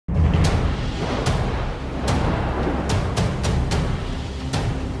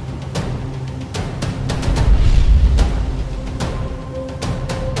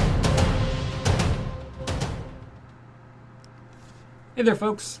Hey there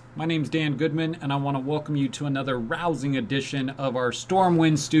folks, my name's Dan Goodman and I want to welcome you to another rousing edition of our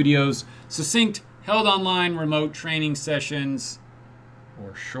Stormwind Studios succinct, held online remote training sessions,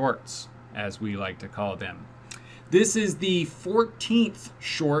 or shorts as we like to call them. This is the 14th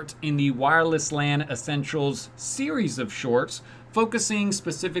short in the Wireless LAN Essentials series of shorts focusing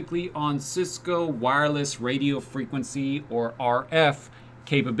specifically on Cisco Wireless Radio Frequency or RF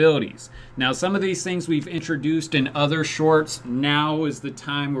capabilities. Now, some of these things we've introduced in other shorts. Now is the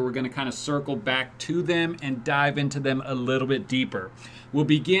time where we're going to kind of circle back to them and dive into them a little bit deeper. We'll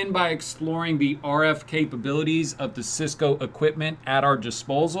begin by exploring the RF capabilities of the Cisco equipment at our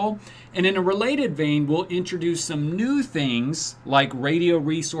disposal. And in a related vein, we'll introduce some new things like Radio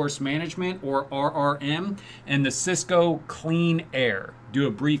Resource Management or RRM and the Cisco CleanAir. Do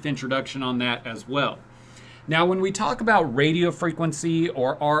a brief introduction on that as well. Now, when we talk about radio frequency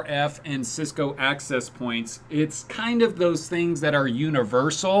or RF and Cisco access points, it's kind of those things that are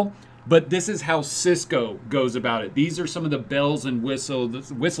universal, but this is how Cisco goes about it. These are some of the bells and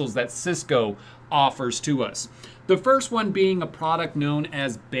whistles that Cisco offers to us. The first one being a product known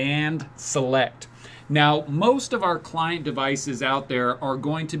as BandSelect. Now, most of our client devices out there are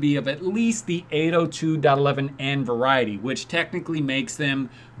going to be of at least the 802.11n variety, which technically makes them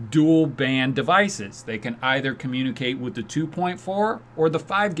dual band devices. They can either communicate with the 2.4 or the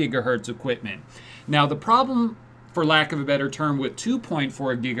 5 gigahertz equipment. Now, the problem, for lack of a better term, with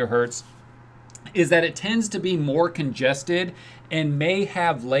 2.4 gigahertz is that it tends to be more congested and may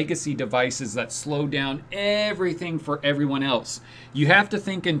have legacy devices that slow down everything for everyone else. You have to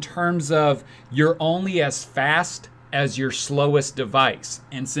think in terms of you're only as fast as your slowest device.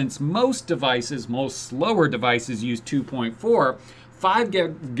 And since most slower devices use 2.4, 5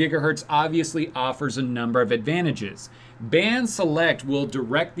 gigahertz obviously offers a number of advantages. BandSelect will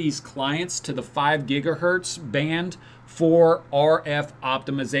direct these clients to the 5 gigahertz band for RF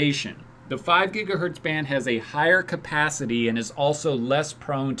optimization. The 5 gigahertz band has a higher capacity and is also less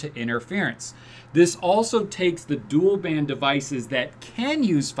prone to interference. This also takes the dual band devices that can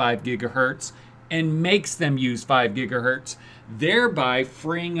use 5 gigahertz and makes them use 5 gigahertz, thereby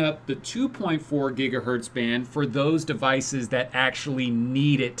freeing up the 2.4 gigahertz band for those devices that actually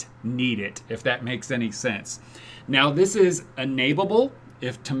need it, if that makes any sense. Now, this is enableable.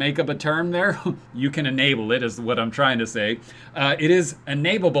 If to make up a term there, you can enable it, is what I'm trying to say. It is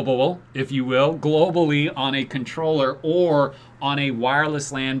enableable, if you will, globally on a controller or on a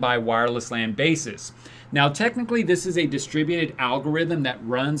wireless LAN by wireless LAN basis. Now, technically, this is a distributed algorithm that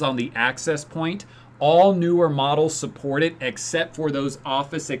runs on the access point. All newer models support it, except for those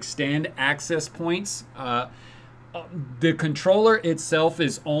Office Extend access points. The controller itself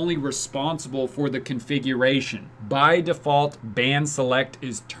is only responsible for the configuration. By default, BandSelect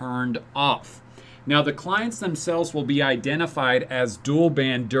is turned off. Now, the clients themselves will be identified as dual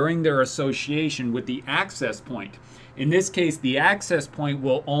band during their association with the access point. In this case, the access point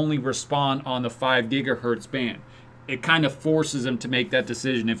will only respond on the 5 gigahertz band. It kind of forces them to make that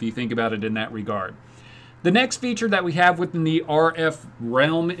decision if you think about it in that regard. The next feature that we have within the RF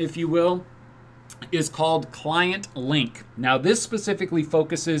realm, if you will, is called ClientLink. Now, this specifically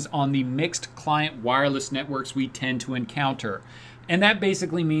focuses on the mixed client wireless networks we tend to encounter. And that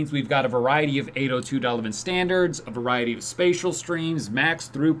basically means we've got a variety of 802.11 standards, a variety of spatial streams, max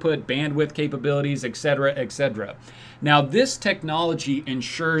throughput, bandwidth capabilities, etc., etc. Now, this technology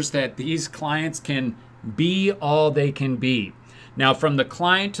ensures that these clients can be all they can be. Now, from the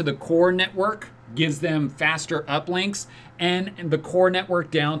client to the core network, gives them faster uplinks, and the core network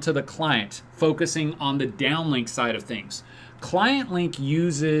down to the client, focusing on the downlink side of things. ClientLink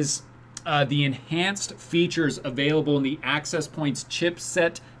uses the enhanced features available in the access point's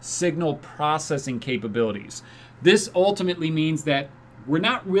chipset signal processing capabilities. This ultimately means that we're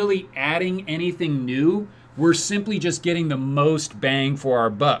not really adding anything new. We're simply just getting the most bang for our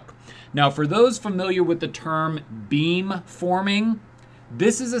buck. Now, for those familiar with the term beam forming,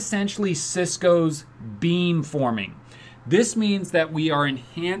 this is essentially Cisco's beam forming. This means that we are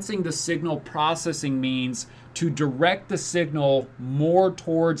enhancing the signal processing means to direct the signal more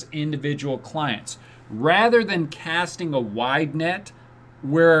towards individual clients. Rather than casting a wide net,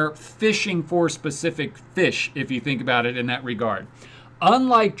 we're fishing for specific fish, if you think about it in that regard.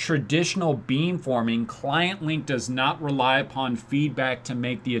 Unlike traditional beamforming, ClientLink does not rely upon feedback to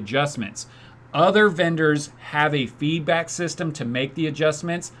make the adjustments. Other vendors have a feedback system to make the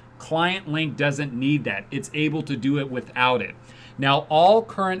adjustments. ClientLink doesn't need that. It's able to do it without it. Now, all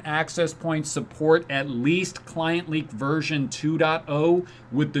current access points support at least ClientLink version 2.0,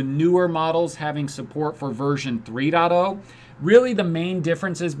 with the newer models having support for version 3.0. Really, the main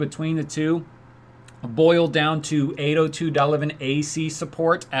differences between the two boiled down to 802.11ac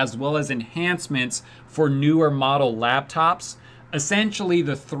support, as well as enhancements for newer model laptops. Essentially,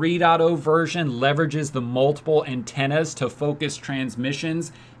 the 3.0 version leverages the multiple antennas to focus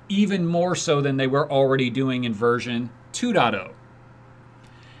transmissions even more so than they were already doing in version 2.0.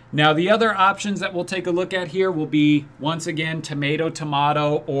 Now, the other options that we'll take a look at here will be, once again, tomato,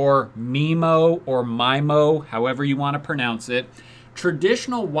 tomato, or MIMO or MIMO, however you want to pronounce it.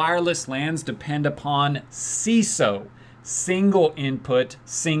 Traditional wireless LANs depend upon CISO, single input,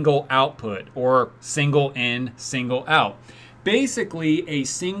 single output, or single in, single out. Basically, a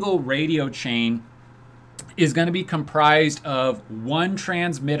single radio chain is going to be comprised of one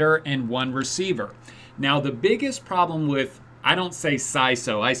transmitter and one receiver. Now, the biggest problem with, I don't say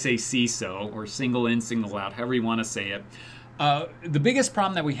CISO, I say CISO, or single in, single out, however you want to say it. The biggest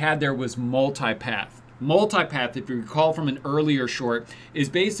problem that we had there was multipath. Multipath, if you recall from an earlier short, is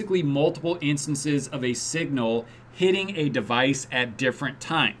basically multiple instances of a signal hitting a device at different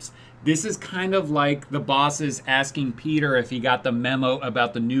times. This is kind of like the bosses asking Peter if he got the memo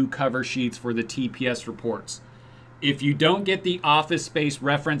about the new cover sheets for the TPS reports. If you don't get the Office Space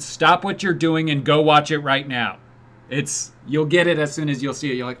reference, stop what you're doing and go watch it right now. You'll get it as soon as you'll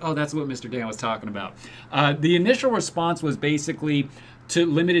see it. You're like, oh, that's what Mr. Dan was talking about. The initial response was basically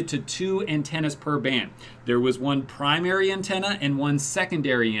limited to 2 antennas per band. There was one primary antenna and one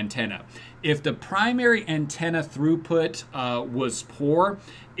secondary antenna. If the primary antenna throughput was poor,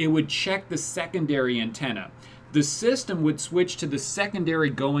 it would check the secondary antenna. The system would switch to the secondary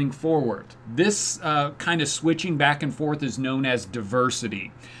going forward. This kind of switching back and forth is known as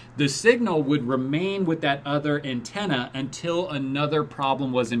diversity. The signal would remain with that other antenna until another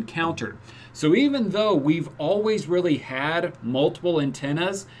problem was encountered. So even though we've always really had multiple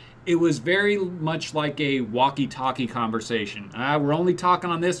antennas, it was very much like a walkie-talkie conversation. We're only talking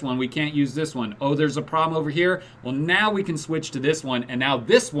on this one, we can't use this one. Oh, there's a problem over here? Well, now we can switch to this one, and now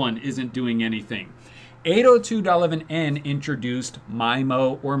this one isn't doing anything. 802.11n introduced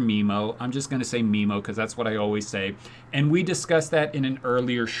MIMO or MIMO. I'm just going to say MIMO because that's what I always say. And we discussed that in an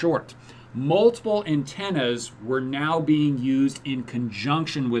earlier short. Multiple antennas were now being used in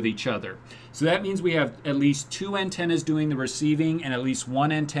conjunction with each other. So that means we have at least 2 antennas doing the receiving and at least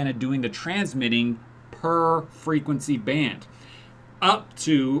 1 antenna doing the transmitting per frequency band. Up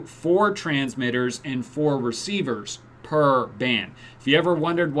to 4 transmitters and 4 receivers per band. If you ever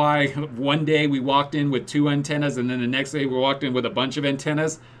wondered why one day we walked in with 2 antennas and then the next day we walked in with a bunch of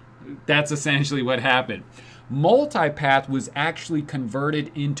antennas, that's essentially what happened. Multipath was actually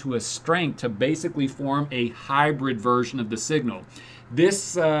converted into a strength to basically form a hybrid version of the signal.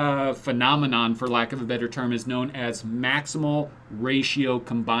 This phenomenon, for lack of a better term, is known as maximal ratio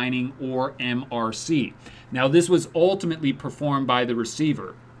combining, or MRC. Now, this was ultimately performed by the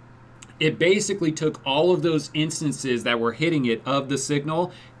receiver. It basically took all of those instances that were hitting it of the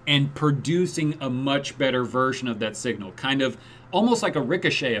signal and producing a much better version of that signal, kind of almost like a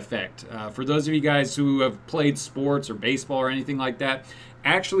ricochet effect. For those of you guys who have played sports or baseball or anything like that,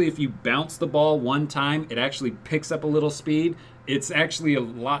 actually if you bounce the ball one time, it actually picks up a little speed. It's actually a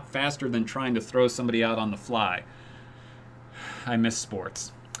lot faster than trying to throw somebody out on the fly. I miss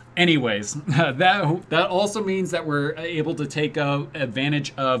sports. Anyways, that also means that we're able to take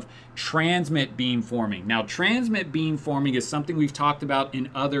advantage of transmit beamforming. Now, transmit beamforming is something we've talked about in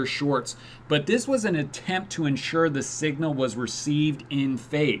other shorts, but this was an attempt to ensure the signal was received in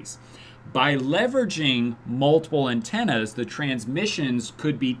phase. By leveraging multiple antennas, the transmissions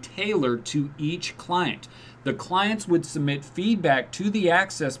could be tailored to each client. The clients would submit feedback to the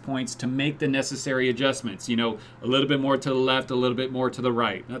access points to make the necessary adjustments. You know, a little bit more to the left, a little bit more to the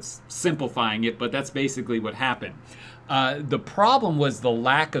right. That's simplifying it, but that's basically what happened. The problem was the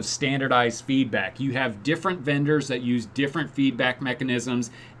lack of standardized feedback. You have different vendors that use different feedback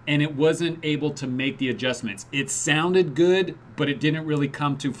mechanisms, and it wasn't able to make the adjustments. It sounded good, but it didn't really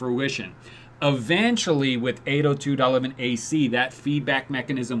come to fruition. Eventually, with 802.11ac, that feedback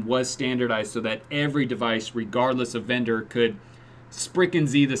mechanism was standardized so that every device, regardless of vendor, could spricken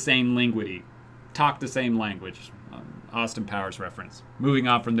Z the same linguity, talk the same language. Austin Powers reference. Moving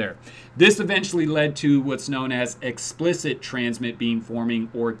on from there. This eventually led to what's known as explicit transmit beamforming,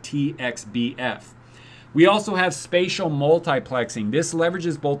 or TXBF. We also have spatial multiplexing. This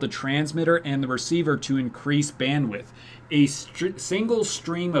leverages both the transmitter and the receiver to increase bandwidth. A single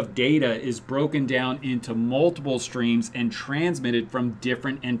stream of data is broken down into multiple streams and transmitted from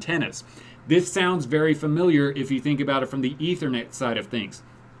different antennas. This sounds very familiar if you think about it from the Ethernet side of things.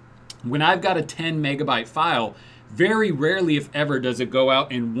 When I've got a 10 megabyte file, very rarely, if ever, does it go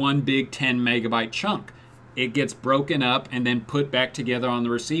out in one big 10 megabyte chunk. It gets broken up and then put back together on the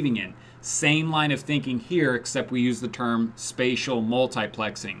receiving end. Same line of thinking here, except we use the term spatial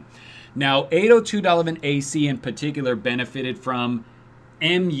multiplexing. Now, 802.11ac in particular benefited from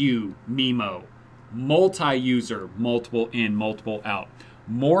MU-MIMO, multi-user, multiple in, multiple out.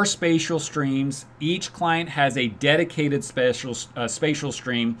 More spatial streams. Each client has a dedicated spatial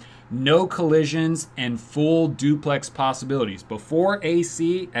stream, no collisions, and full duplex possibilities. Before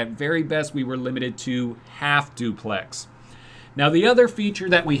AC, at very best, we were limited to half duplex. Now, the other feature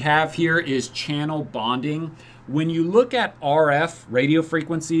that we have here is channel bonding. When you look at RF radio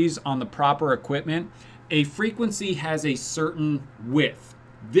frequencies on the proper equipment, a frequency has a certain width.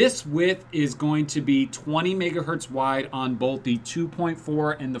 This width is going to be 20 megahertz wide on both the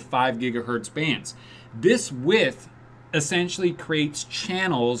 2.4 and the 5 gigahertz bands. This width essentially creates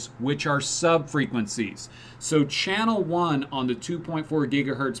channels which are sub-frequencies. So channel 1 on the 2.4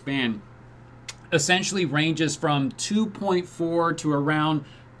 gigahertz band essentially ranges from 2.4 to around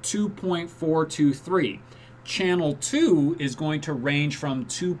 2.423. Channel 2 is going to range from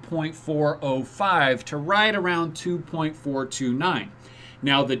 2.405 to right around 2.429.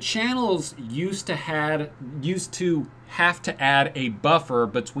 Now, the channels used to have to add a buffer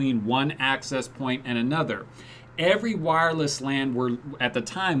between one access point and another. Every wireless LAN at the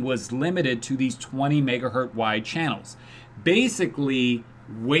time was limited to these 20 megahertz wide channels, basically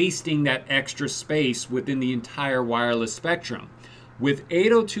wasting that extra space within the entire wireless spectrum. With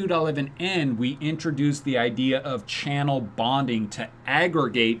 802.11n, we introduced the idea of channel bonding to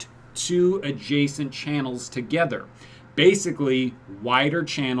aggregate two adjacent channels together. Basically, wider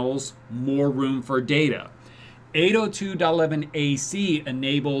channels, more room for data. 802.11ac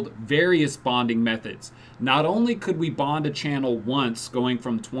enabled various bonding methods. Not only could we bond a channel once, going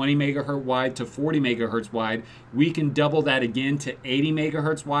from 20 megahertz wide to 40 megahertz wide, we can double that again to 80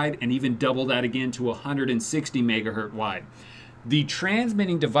 megahertz wide and even double that again to 160 megahertz wide. The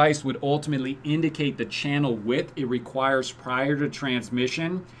transmitting device would ultimately indicate the channel width it requires prior to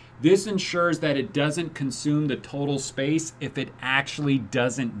transmission. This ensures that it doesn't consume the total space if it actually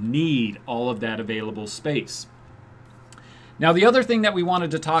doesn't need all of that available space. Now, the other thing that we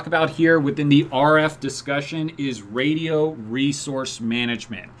wanted to talk about here within the RF discussion is radio resource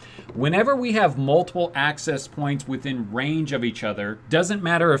management. Whenever we have multiple access points within range of each other, doesn't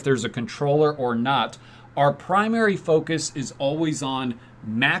matter if there's a controller or not, our primary focus is always on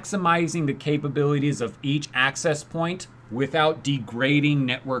maximizing the capabilities of each access point without degrading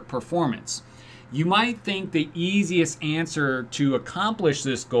network performance. You might think the easiest answer to accomplish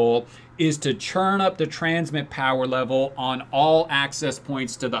this goal is to churn up the transmit power level on all access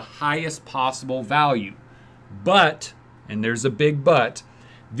points to the highest possible value. But, and there's a big but,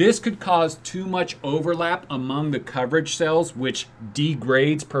 this could cause too much overlap among the coverage cells, which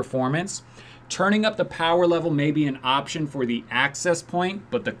degrades performance. Turning up the power level may be an option for the access point,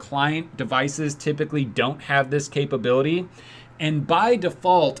 but the client devices typically don't have this capability. And by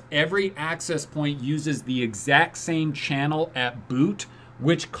default, every access point uses the exact same channel at boot,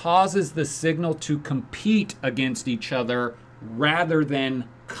 which causes the signal to compete against each other rather than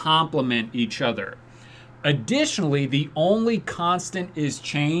complement each other. Additionally, the only constant is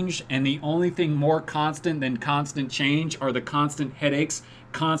change, and the only thing more constant than constant change are the constant headaches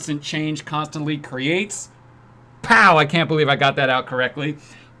constant change constantly creates. Pow! I can't believe I got that out correctly.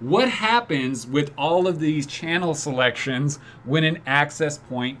 What happens with all of these channel selections when an access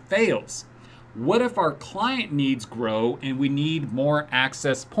point fails? What if our client needs grow and we need more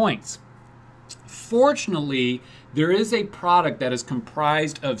access points? Fortunately, there is a product that is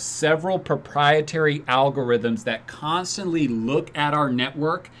comprised of several proprietary algorithms that constantly look at our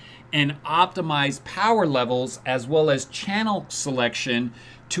network and optimize power levels as well as channel selection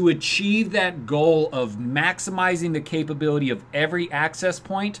to achieve that goal of maximizing the capability of every access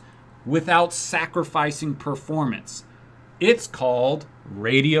point without sacrificing performance. It's called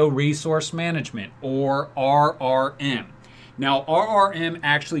Radio Resource Management, or RRM. Now, RRM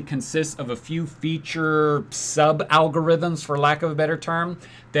actually consists of a few feature sub-algorithms, for lack of a better term,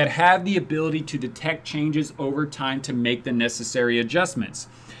 that have the ability to detect changes over time to make the necessary adjustments.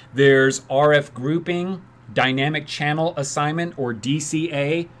 There's RF grouping, dynamic channel assignment, or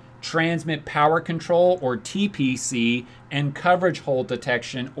DCA, transmit power control, or TPC, and coverage hole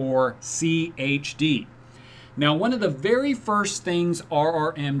detection, or CHD. Now, one of the very first things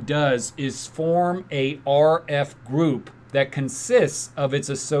RRM does is form a RF group that consists of its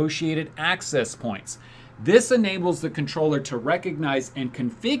associated access points. This enables the controller to recognize and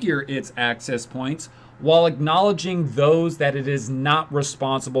configure its access points while acknowledging those that it is not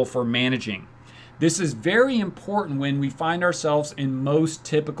responsible for managing. This is very important when we find ourselves in most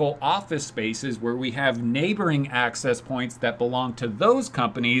typical office spaces where we have neighboring access points that belong to those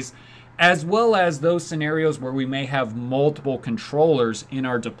companies, as well as those scenarios where we may have multiple controllers in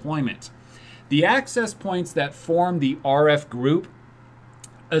our deployment. The access points that form the RF group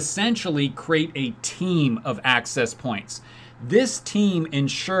essentially create a team of access points. This team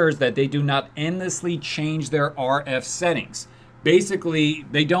ensures that they do not endlessly change their RF settings. Basically,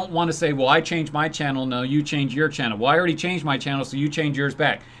 they don't want to say, well, I changed my channel, no, you change your channel. Well, I already changed my channel, so you change yours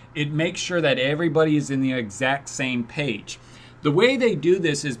back. It makes sure that everybody is in the exact same page. The way they do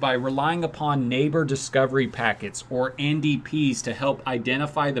this is by relying upon neighbor discovery packets, or NDPs, to help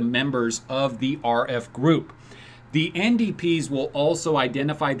identify the members of the RF group. The NDPs will also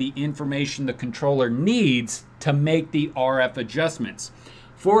identify the information the controller needs to make the RF adjustments.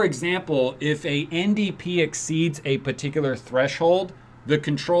 For example, if a NDP exceeds a particular threshold, the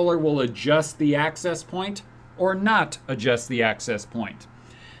controller will adjust the access point or not adjust the access point.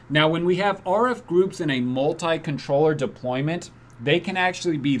 Now, when we have RF groups in a multi-controller deployment, they can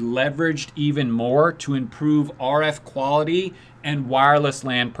actually be leveraged even more to improve RF quality and wireless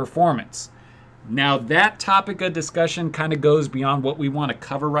LAN performance. Now, that topic of discussion kind of goes beyond what we want to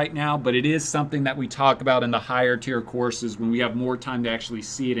cover right now, but it is something that we talk about in the higher tier courses when we have more time to actually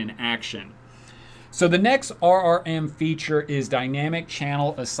see it in action. So the next RRM feature is dynamic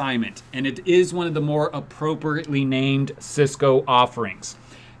channel assignment, and it is one of the more appropriately named Cisco offerings.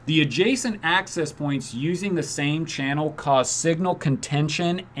 The adjacent access points using the same channel cause signal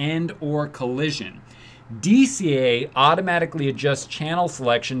contention and/or collision. DCA automatically adjusts channel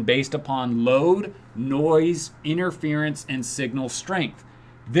selection based upon load, noise, interference, and signal strength.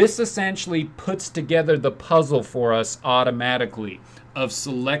 This essentially puts together the puzzle for us automatically of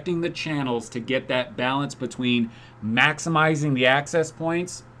selecting the channels to get that balance between maximizing the access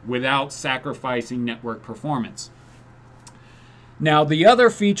points without sacrificing network performance. Now, the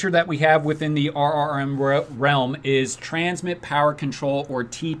other feature that we have within the RRM realm is Transmit Power Control, or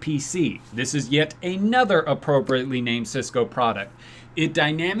TPC. This is yet another appropriately named Cisco product. It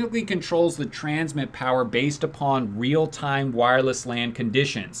dynamically controls the transmit power based upon real-time wireless LAN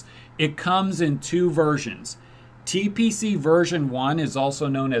conditions. It comes in two versions. TPC version 1 is also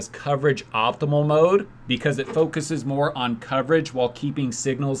known as Coverage Optimal Mode because it focuses more on coverage while keeping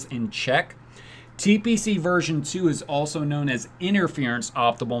signals in check. TPC version 2 is also known as Interference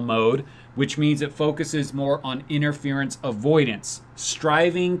Optimal Mode, which means it focuses more on interference avoidance,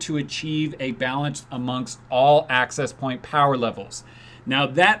 striving to achieve a balance amongst all access point power levels. Now,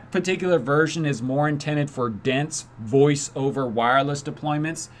 that particular version is more intended for dense voice over wireless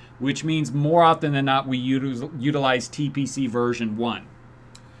deployments, which means more often than not we utilize TPC version 1.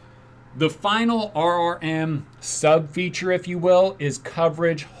 The final RRM sub-feature, if you will, is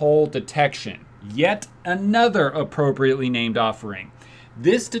Coverage Hole Detection. Yet another appropriately named offering.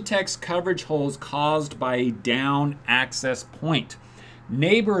 This detects coverage holes caused by a down access point.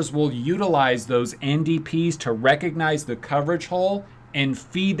 Neighbors will utilize those NDPs to recognize the coverage hole and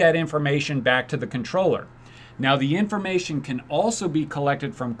feed that information back to the controller. Now, the information can also be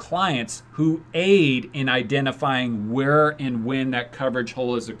collected from clients who aid in identifying where and when that coverage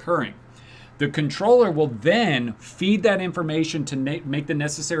hole is occurring. The controller will then feed that information to make the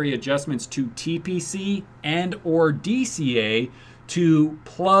necessary adjustments to TPC and/or DCA to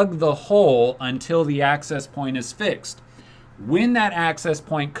plug the hole until the access point is fixed. When that access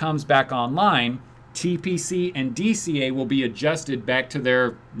point comes back online, TPC and DCA will be adjusted back to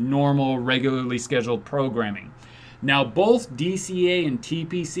their normal, regularly scheduled programming. Now, both DCA and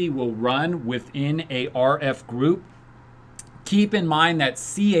TPC will run within a RF group. Keep in mind that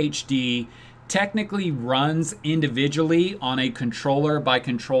CHD technically runs individually on a controller by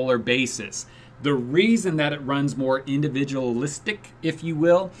controller basis. The reason that it runs more individualistic, if you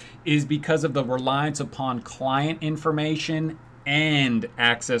will, is because of the reliance upon client information and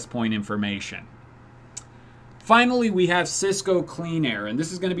access point information. Finally, we have Cisco CleanAir, and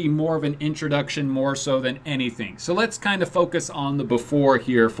this is going to be more of an introduction more so than anything. So let's kind of focus on the before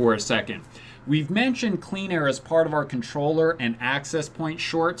here for a second. We've mentioned CleanAir as part of our controller and access point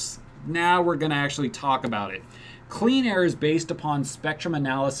shorts. Now we're going to actually talk about it. CleanAir is based upon spectrum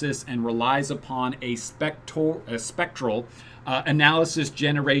analysis and relies upon a spectral analysis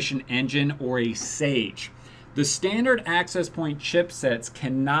generation engine, or a SAGE. The standard access point chipsets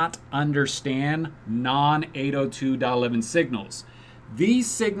cannot understand non-802.11 signals. These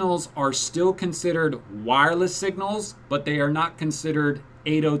signals are still considered wireless signals, but they are not considered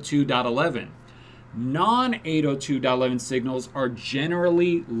 802.11. Non-802.11 signals are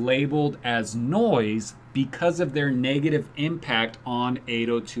generally labeled as noise because of their negative impact on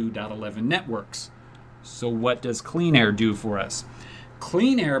 802.11 networks. So what does CleanAir do for us?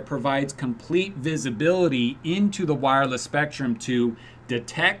 CleanAir provides complete visibility into the wireless spectrum to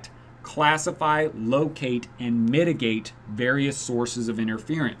detect, classify, locate, and mitigate various sources of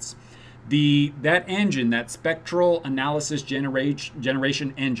interference. That engine, that spectral analysis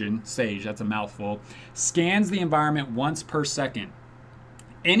generation engine, SAGE, that's a mouthful, scans the environment once per second.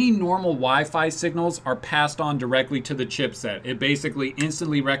 Any normal Wi-Fi signals are passed on directly to the chipset. It basically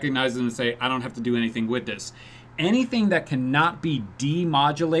instantly recognizes them and say, I don't have to do anything with this. Anything that cannot be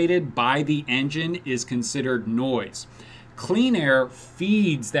demodulated by the engine is considered noise. CleanAir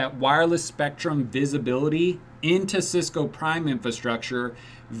feeds that wireless spectrum visibility into Cisco Prime infrastructure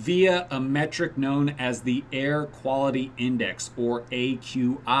via a metric known as the Air Quality Index, or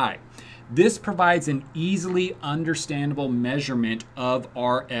AQI. This provides an easily understandable measurement of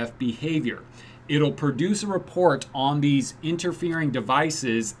RF behavior. It'll produce a report on these interfering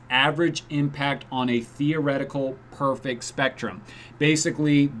devices' average impact on a theoretical perfect spectrum.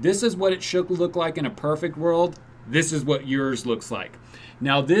 Basically, this is what it should look like in a perfect world. This is what yours looks like.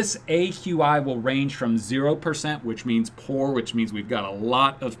 Now, this AQI will range from 0%, which means poor, which means we've got a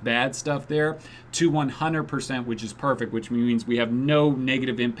lot of bad stuff there, to 100%, which is perfect, which means we have no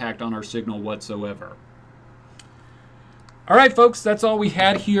negative impact on our signal whatsoever. All right, folks, that's all we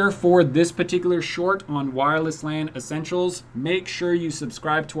had here for this particular short on wireless LAN essentials. Make sure you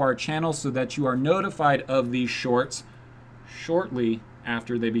subscribe to our channel so that you are notified of these shorts shortly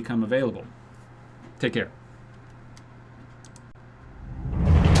after they become available. Take care.